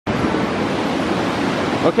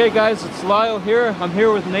Okay guys, it's Lyle here. I'm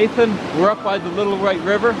here with Nathan. We're up by the Little White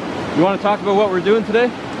River. You want to talk about what we're doing today?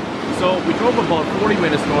 So we drove about 40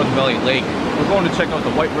 minutes north of Elliot Lake. We're going to check out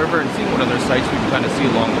the White River and see what other sites we can kind of see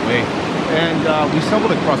along the way. And we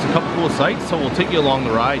stumbled across a couple cool sites, so we'll take you along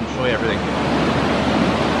the ride and show you everything.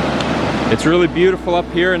 It's really beautiful up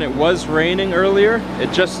here, and it was raining earlier.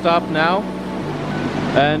 It just stopped now.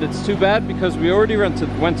 And it's too bad because we already went to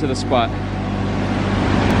the spot.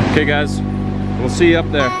 Okay guys, we'll see you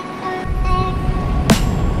up there.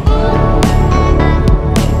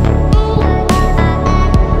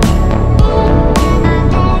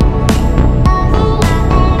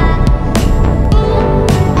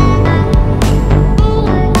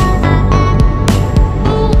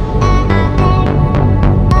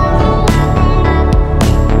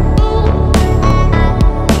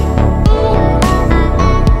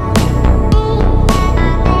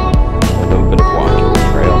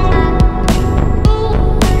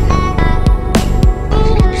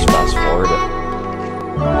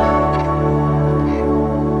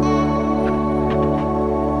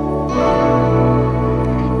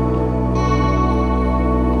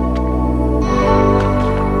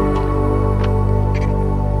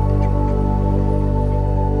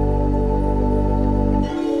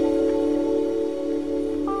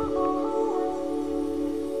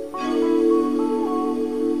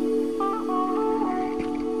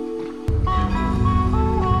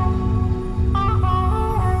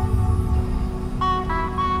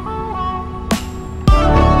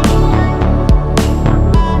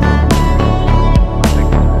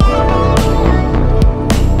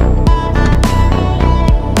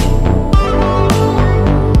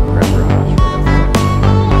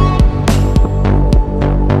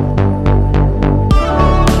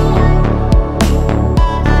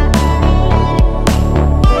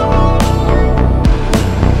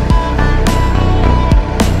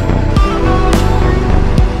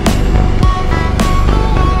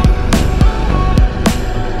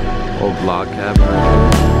 Log cabin right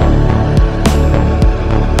here.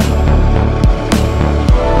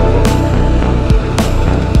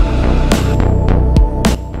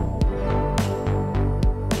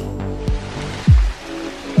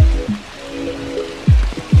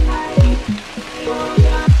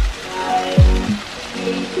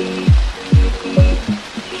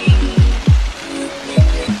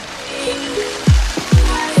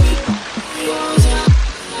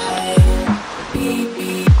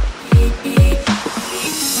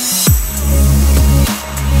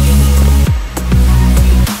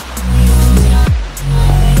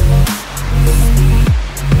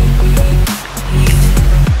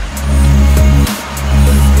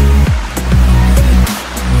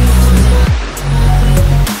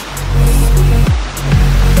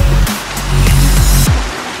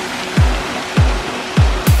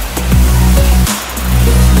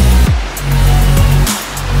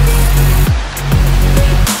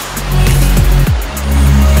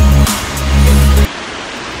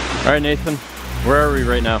 All right, Nathan, where are we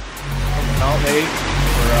right now? Mountain 8,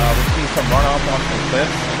 we're seeing some runoff off the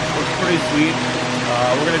cliffs. Looks pretty sweet.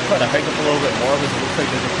 We're going to try to hike up a little bit more because it looks like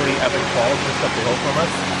there's a pretty epic fall just up the hill from us.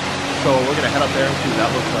 So we're going to head up there and see what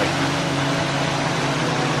that looks like.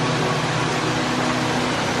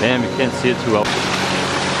 Damn, you can't see it too well.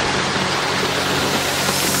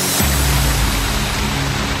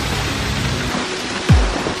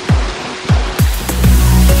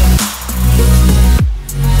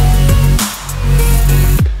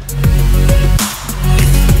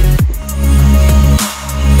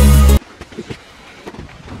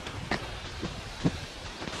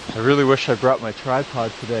 I really wish I brought my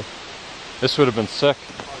tripod today. This would have been sick.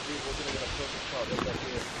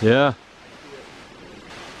 Yeah.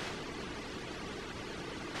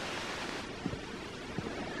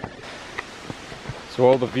 So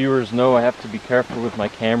all the viewers know I have to be careful with my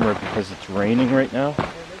camera because it's raining right now.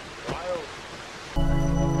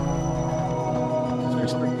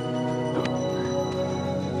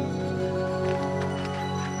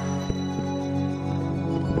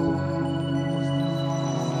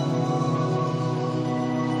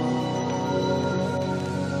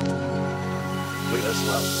 Look at this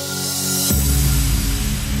level.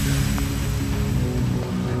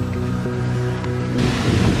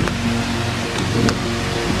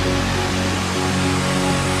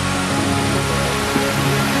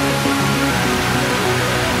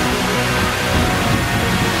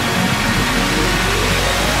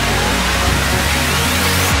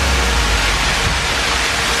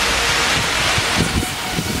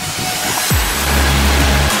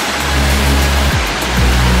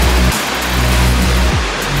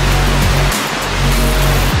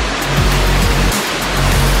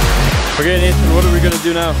 Okay, Nathan, what are we gonna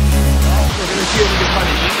do now? We're gonna see if we can find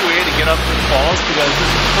an easy way to get up to the falls because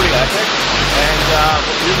this is pretty epic. And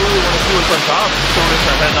we really want to see what's on top. So we're gonna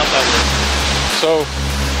start heading up that way. So,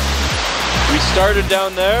 we started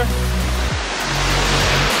down there.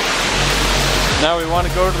 Now we want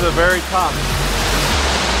to go to the very top.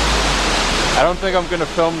 I don't think I'm gonna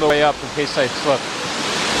film the way up in case I slip.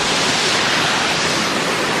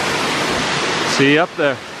 See you up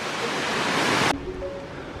there.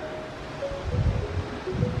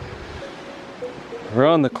 We're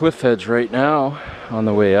on the cliff edge right now, on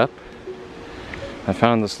the way up. I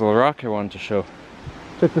found this little rock I wanted to show.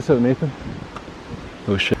 Check this out, Nathan.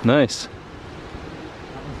 Oh shit, nice.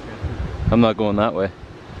 I'm not going that way.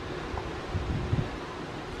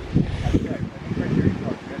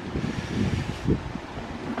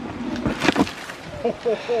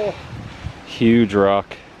 Huge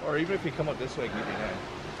rock. Or even if you come up this way, keep your hand.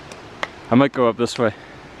 I might go up this way.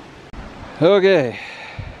 Okay.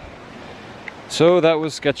 So that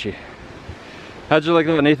was sketchy. How'd you like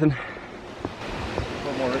that, Nathan? A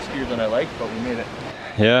little more riskier than I liked, but we made it.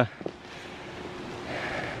 Yeah.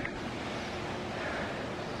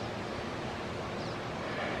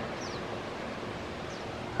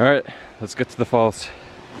 All right, let's get to the falls.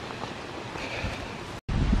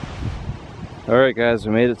 All right, guys,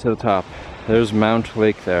 we made it to the top. There's Mount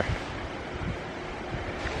Lake there.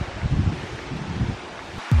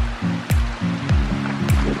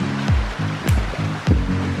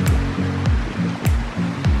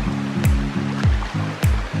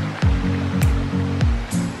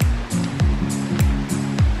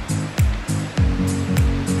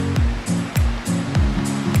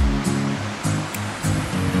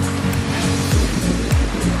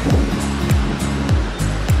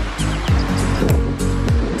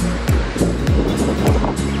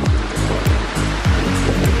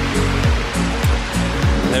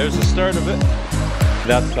 There's the start of it.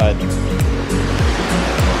 That side.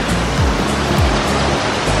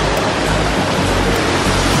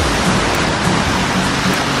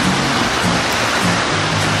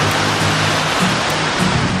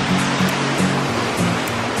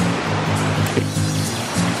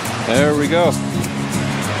 There we go.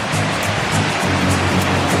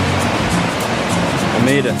 I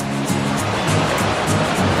made it.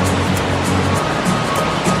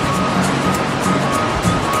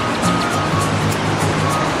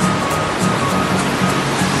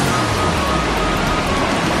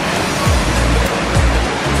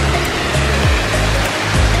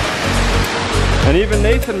 And even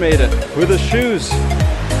Nathan made it with his shoes.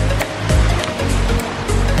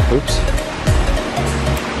 Oops.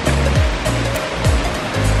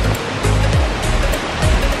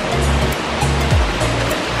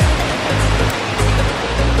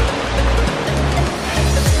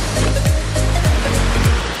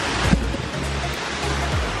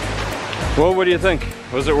 Well, what do you think?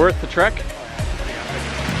 Was it worth the trek?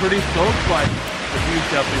 Pretty stoked, but the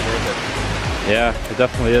view's definitely worth it. Yeah, it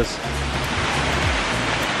definitely is.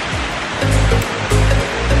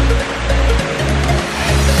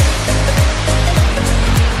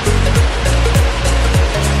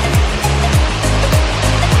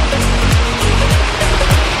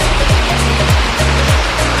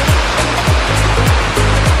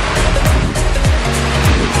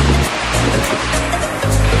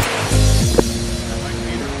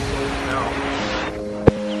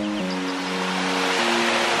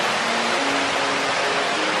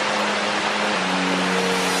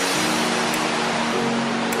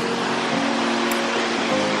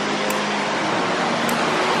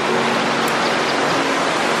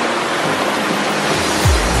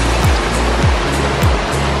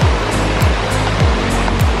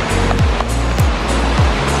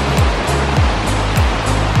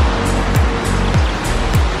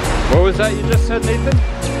 What was that you just said, Nathan? I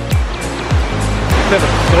said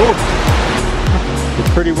it's soaked. It's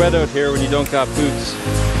pretty wet out here when you don't got boots.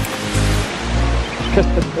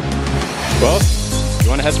 Well, you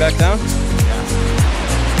want to head back down? Yeah.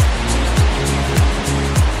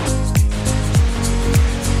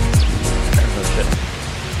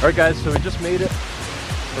 Alright guys, so we just made it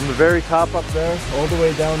from the very top up there all the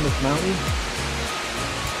way down this mountain.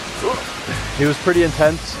 It was pretty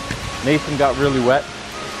intense. Nathan got really wet.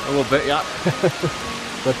 A little bit, yeah.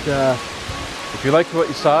 But if you liked what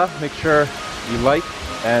you saw, make sure you like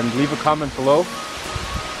and leave a comment below.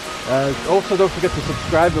 Also, don't forget to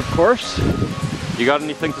subscribe, of course. You got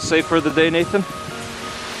anything to say for the day, Nathan?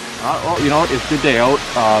 Well, you know, it's a good day out.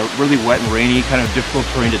 Really wet and rainy, kind of difficult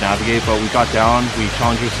terrain to navigate, but we got down, we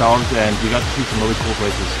challenged ourselves, and we got to see some really cool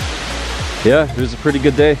places. Yeah, it was a pretty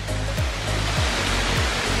good day.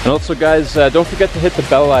 And also guys, don't forget to hit the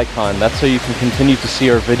bell icon. That's how you can continue to see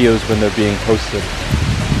our videos when they're being posted.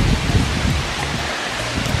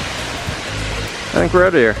 I think we're out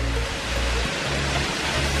of here.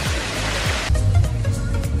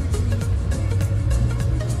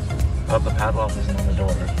 Oh, the padlock isn't on the door,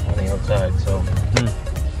 on the outside, so.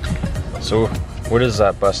 So, what is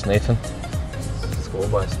that bus, Nathan? It's a school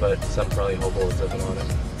bus, but some probably hobos living on it,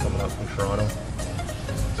 coming up from Toronto.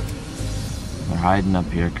 They're hiding up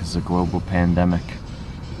here because of the global pandemic.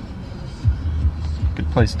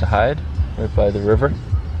 Good place to hide, right by the river.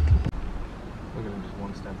 We're gonna just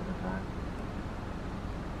one step at a time.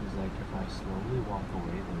 He's like, if I slowly walk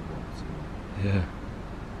away, they won't see me. Yeah.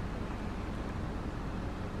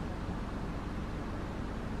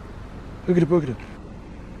 Boogity boogity.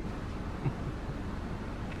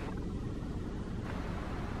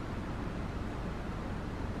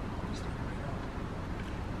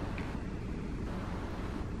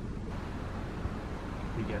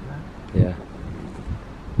 You getting that? Yeah.